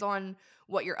depends on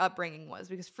what your upbringing was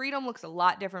because freedom looks a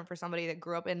lot different for somebody that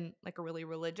grew up in like a really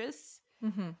religious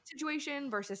Hmm.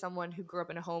 situation versus someone who grew up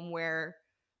in a home where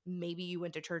maybe you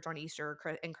went to church on Easter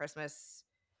and Christmas,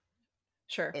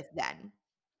 Sure. if then.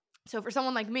 So for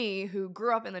someone like me who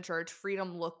grew up in the church,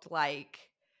 freedom looked like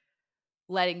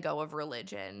letting go of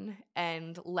religion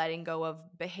and letting go of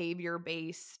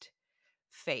behavior-based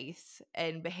faith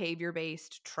and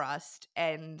behavior-based trust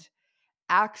and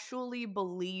actually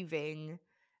believing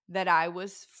that I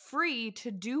was free to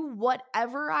do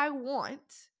whatever I want.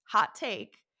 Hot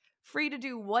take. Free to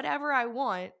do whatever I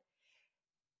want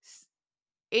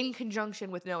in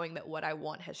conjunction with knowing that what I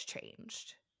want has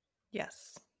changed.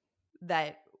 Yes.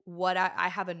 That I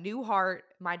have a new heart,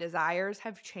 my desires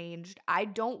have changed. I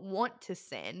don't want to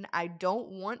sin. I don't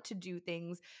want to do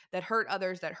things that hurt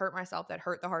others, that hurt myself, that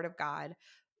hurt the heart of God.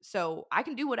 So I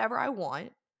can do whatever I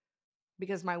want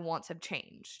because my wants have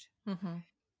changed. Hmm.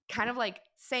 Kind of like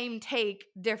same take,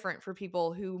 different for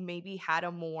people who maybe had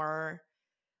a more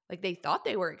like they thought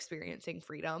they were experiencing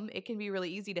freedom. It can be really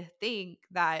easy to think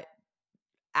that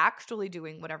actually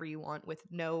doing whatever you want with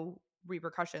no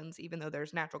repercussions, even though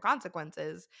there's natural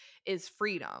consequences, is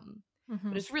freedom. But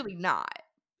Hmm. it's really not.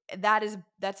 That's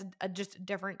just a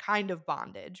different kind of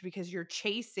bondage because you're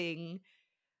chasing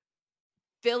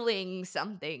filling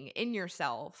something in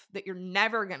yourself that you're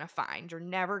never going to find. You're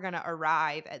never going to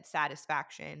arrive at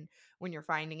satisfaction when you're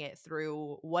finding it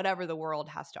through whatever the world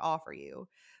has to offer you.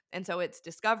 And so it's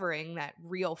discovering that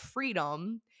real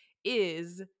freedom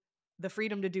is the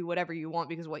freedom to do whatever you want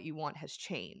because what you want has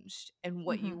changed and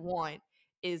what you Hmm. want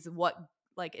is what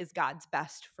like is God's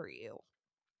best for you.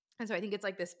 And so I think it's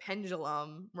like this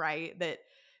pendulum, right? That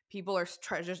people are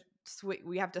just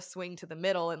we have to swing to the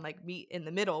middle and like meet in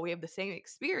the middle. We have the same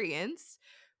experience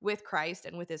with Christ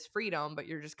and with his freedom, but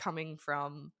you're just coming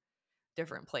from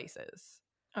different places.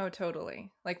 Oh,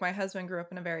 totally. Like my husband grew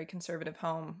up in a very conservative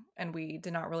home, and we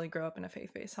did not really grow up in a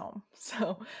faith based home.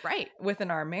 So Right. within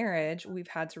our marriage, we've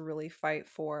had to really fight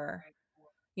for,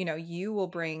 you will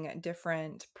bring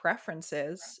different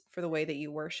preferences for the way that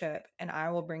you worship, and I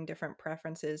will bring different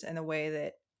preferences in the way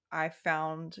that I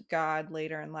found God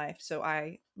later in life. So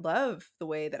I love the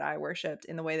way that I worshiped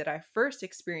in the way that I first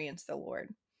experienced the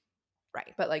Lord.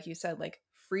 Right. But like you said, like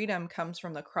freedom comes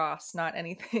from the cross, not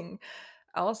anything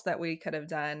else that we could have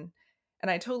done.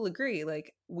 And I totally agree.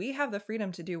 Like we have the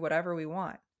freedom to do whatever we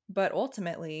want. But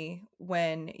ultimately,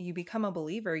 when you become a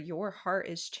believer, your heart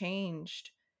is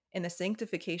changed in the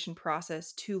sanctification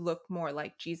process to look more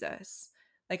like Jesus.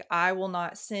 Like I will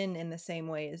not sin in the same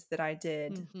ways that I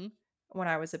did Mhm. when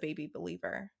I was a baby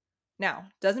believer. Now,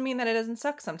 doesn't mean that it doesn't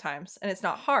suck sometimes, and it's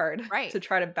not hard Right. to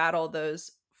try to battle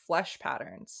those flesh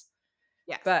patterns.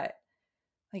 Yes. But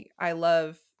like I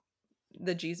love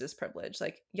the Jesus privilege.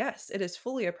 Like, yes, it is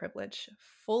fully a privilege,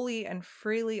 fully and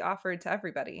freely offered to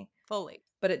everybody, Fully.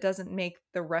 but it doesn't make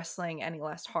the wrestling any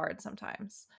less hard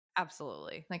sometimes.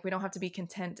 Absolutely. Like, we don't have to be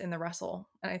content in the wrestle.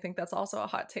 And I think that's also a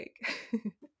hot take.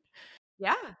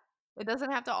 Yeah. It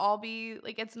doesn't have to all be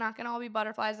like it's not going to all be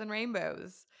butterflies and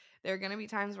rainbows. There are going to be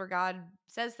times where God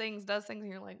says things, does things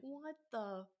and you're like, "What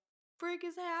the frick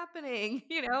is happening?"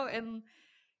 And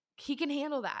he can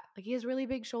handle that. Like, he has really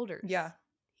big shoulders. Yeah.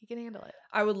 He can handle it.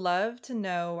 I would love to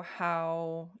know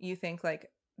how you think like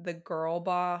the girl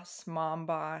boss, mom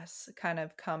boss kind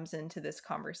of comes into this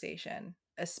conversation,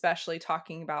 especially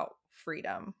talking about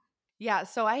freedom. Yeah,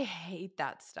 so I hate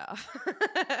that stuff.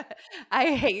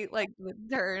 I hate, like, the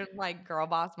term, like, girl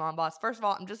boss, mom boss. First of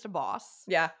all, I'm just a boss.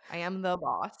 Yeah. I am the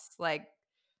boss. Like,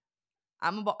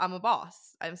 I'm a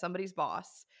boss. I'm somebody's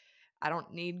boss. I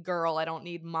don't need girl, I don't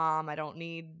need mom, I don't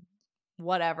need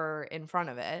whatever in front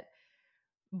of it.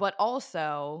 But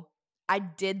also, I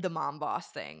did the mom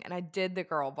boss thing and I did the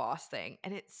girl boss thing,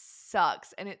 and it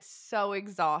sucks and it's so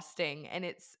exhausting and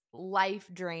it's life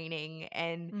draining,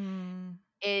 and Mm,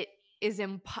 it is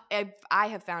I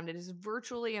have found it is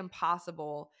virtually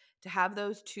impossible to have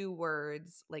those two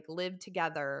words like live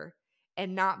together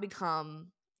and not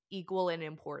become equal in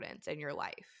importance in your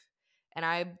life. And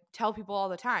I tell people all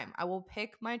the time, I will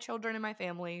pick my children and my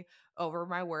family over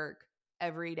my work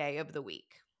every day of the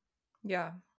week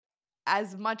yeah.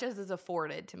 as much as is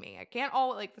afforded to me. I can't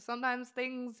all like sometimes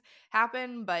things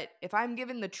happen, but if I'm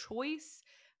given the choice,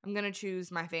 I'm going to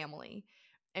choose my family.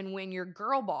 And when you're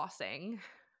girl bossing,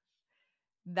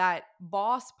 that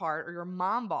boss part, or your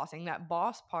mom bossing, that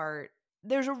boss part,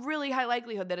 there's a really high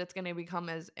likelihood that it's going to become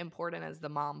as important as the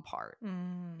mom part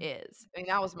Mm, is. I mean,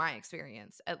 that was my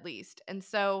experience at least. And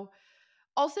so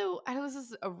also, I know this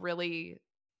is a really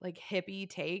like hippie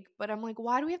take, but I'm like,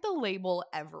 why do we have to label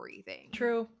everything?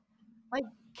 true. Like,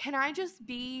 can I just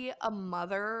be a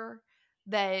mother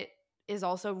that is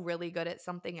also really good at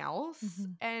something else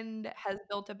Hmm. and has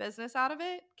built a business out of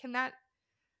it? Can that,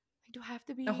 like, do I have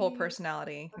to A whole be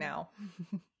personality now.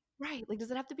 right? Like,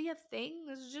 does it have to be a thing?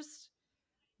 This is just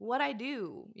what I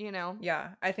do, you know?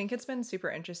 Yeah, I think it's been super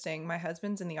interesting. My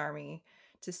husband's in the army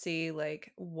to see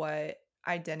like what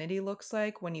identity looks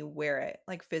like when you wear it,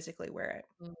 like physically wear it.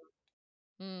 Mm,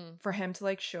 mm, For him to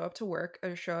like show up to work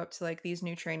or show up to like these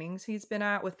new trainings he's been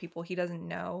at with people he doesn't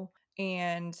know,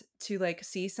 and to like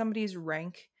see somebody's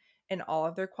rank and all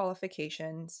of their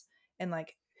qualifications and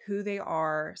like who they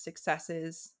are,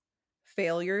 successes,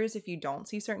 failures, if you don't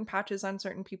see certain patches on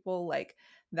certain people, like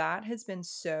that has been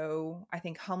so, I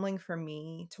think, humbling for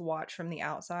me to watch from the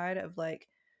outside of like,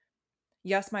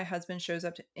 yes, my husband shows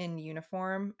up in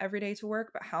uniform every day to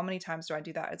work, but how many times do I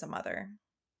do that as a mother?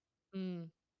 mm.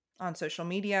 On social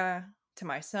media, to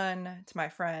my son, to my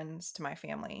friends, to my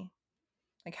family.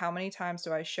 Like, how many times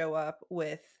do I show up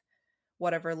with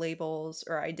whatever labels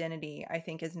or identity I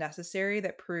think is necessary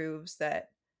that proves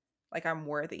that, like, I'm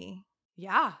worthy?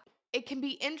 Yeah. It can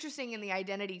be interesting in the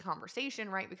identity conversation,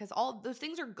 right? Because all those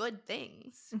things are good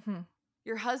things. Hmm.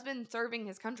 Your husband serving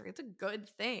his country, it's a good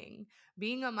thing.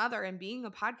 Being a mother and being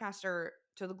a podcaster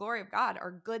to the glory of God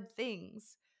are good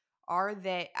things. Are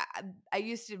they? I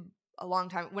used to a long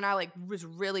time when I like was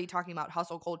really talking about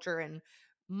hustle culture and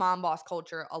mom boss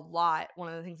culture a lot. One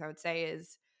of the things I would say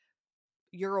is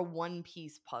you're a one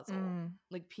piece puzzle. Mm,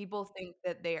 Like people think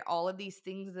that they all of these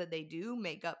things that they do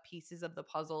make up pieces of the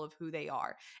puzzle of who they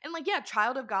are. And like yeah,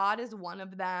 child of God is one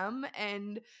of them,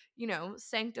 and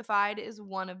sanctified is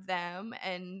one of them,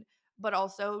 and but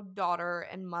also daughter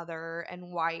and mother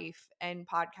and wife and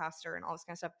podcaster and all this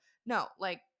kind of stuff. No,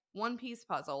 like one piece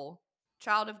puzzle,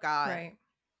 child of God. right.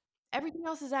 Everything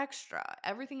else is extra.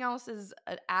 Everything else is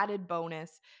an added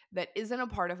bonus that isn't a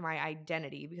part of my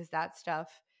identity because that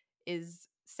stuff is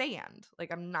sand.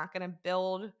 Like, I'm not going to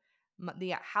build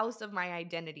the house of my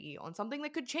identity on something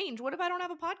that could change. What if I don't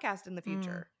have a podcast in the Mm,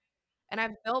 future? And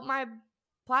I've built my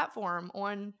platform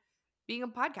on being a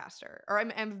podcaster, or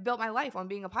I've built my life on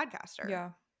being a podcaster.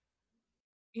 yeah.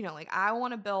 Like I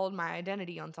want to build my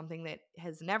identity on something that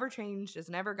has never changed, is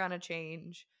never going to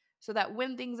change, so that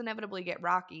when things inevitably get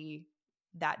rocky,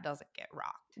 that doesn't get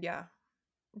rocked. Yeah.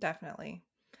 Definitely.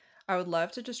 I would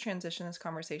love to just transition this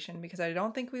conversation because I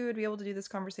don't think we would be able to do this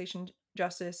conversation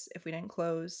justice if we didn't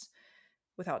close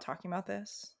without talking about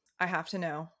this. I have to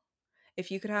know,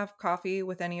 if you could have coffee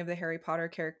with any of the Harry Potter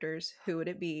characters, who would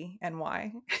it be and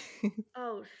why?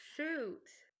 Oh, shoot.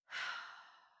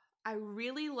 I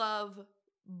really love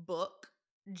book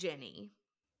Jenny.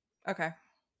 Okay.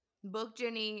 Book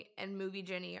Jenny and movie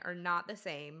Jenny are not the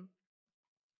same.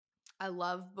 I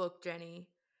love book Jenny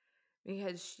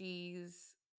because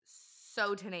she's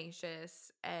so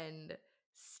tenacious and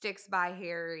sticks by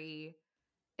Harry.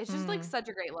 It's just like Mm, such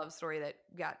a great love story that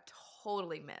got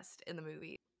totally missed in the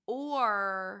movie.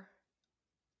 Or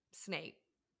Snape.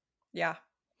 yeah.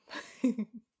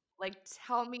 Like,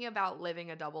 tell me about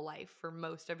living a double life for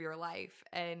most of your life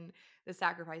and the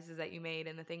sacrifices that you made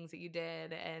and the things that you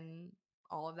did and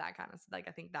all of that kind of stuff. Like,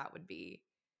 I think that would be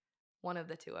one of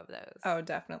the two of those. Oh,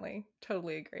 definitely.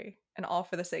 Totally agree. And all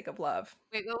for the sake of love.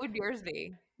 Wait, what would yours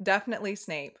be? Definitely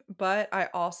Snape, but I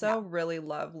Yeah. also really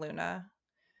love Luna.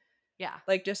 Yeah.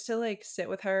 Like just to like sit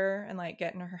with her and like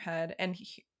get in her head and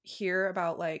hear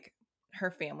about like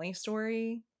her family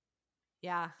story.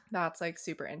 Yeah. That's like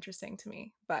super interesting to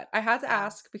me. But I had to Yeah.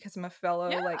 ask because I'm a fellow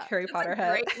Yeah. like Harry That's Potter a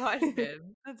head. great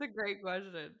question. That's a great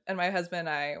question. And my husband and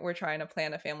I were trying to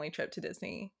plan a family trip to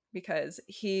Disney because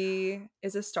he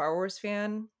is a Star Wars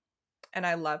fan and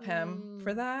I love him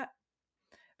for Mm. that.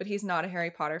 But he's not a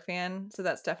Harry Potter fan. So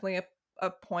that's definitely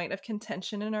a point of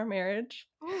contention in our marriage.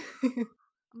 Oof.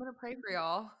 I'm gonna pray for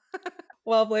y'all.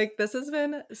 Well, Blake, this has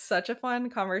been such a fun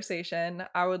conversation.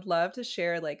 I would love to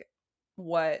share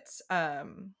what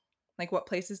what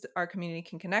places our community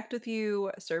can connect with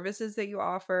you, services that you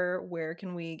offer, where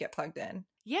can we get plugged in?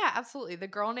 Yeah, absolutely. The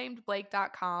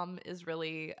girlnamedblake.com is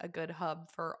really a good hub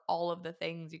for all of the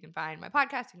things. You can find my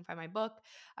podcast, you can find my book.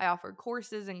 I offer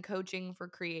courses and coaching for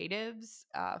creatives,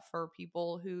 for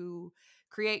people who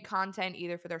create content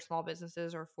either for their small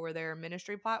businesses or for their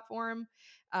ministry platform,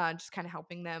 just kind of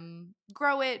helping them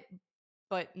grow it,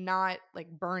 but not like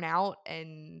burn out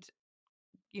and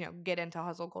get into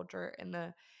hustle culture in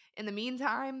the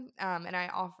meantime. And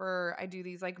I do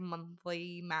these like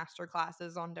monthly master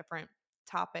classes on different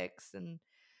topics and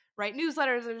write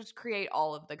newsletters and just create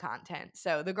all of the content.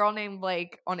 So the girl named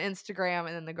Blake on Instagram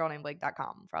and then the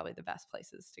girlnamedblake.com, probably the best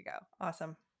places to go.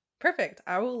 Awesome. Perfect.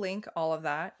 I will link all of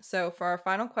that. So, for our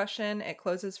final question, it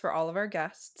closes for all of our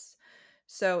guests.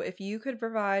 So, if you could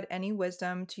provide any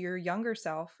wisdom to your younger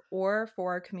self or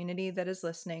for our community that is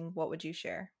listening, what would you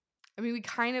share? I mean, we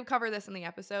kind of cover this in the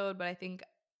episode, but I think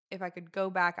if I could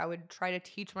go back, I would try to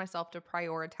teach myself to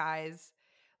prioritize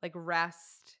like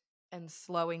rest and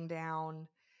slowing down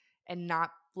and not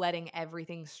letting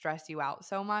everything stress you out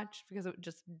so much because it would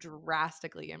just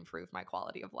drastically improve my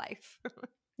quality of life.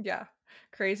 Yeah.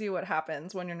 Crazy what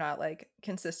happens when you're not like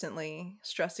consistently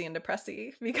stressy and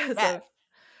depressy because Yes. of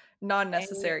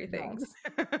non-necessary Amen.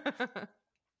 things.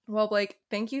 Well, Blake,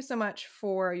 thank you so much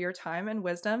for your time and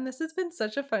wisdom. This has been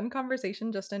such a fun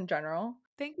conversation just in general.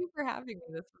 Thank you for having me.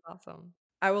 This was awesome.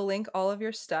 I will link all of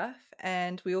your stuff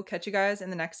and we will catch you guys in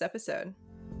the next episode.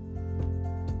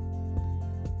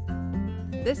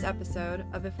 This episode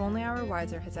of If Only I Were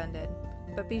Wiser has ended,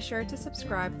 but be sure to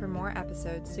subscribe for more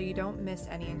episodes so you don't miss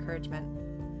any encouragement.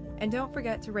 And don't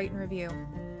forget to rate and review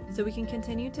so we can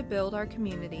continue to build our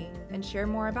community and share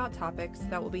more about topics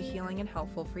that will be healing and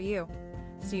helpful for you.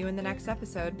 See you in the next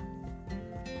episode.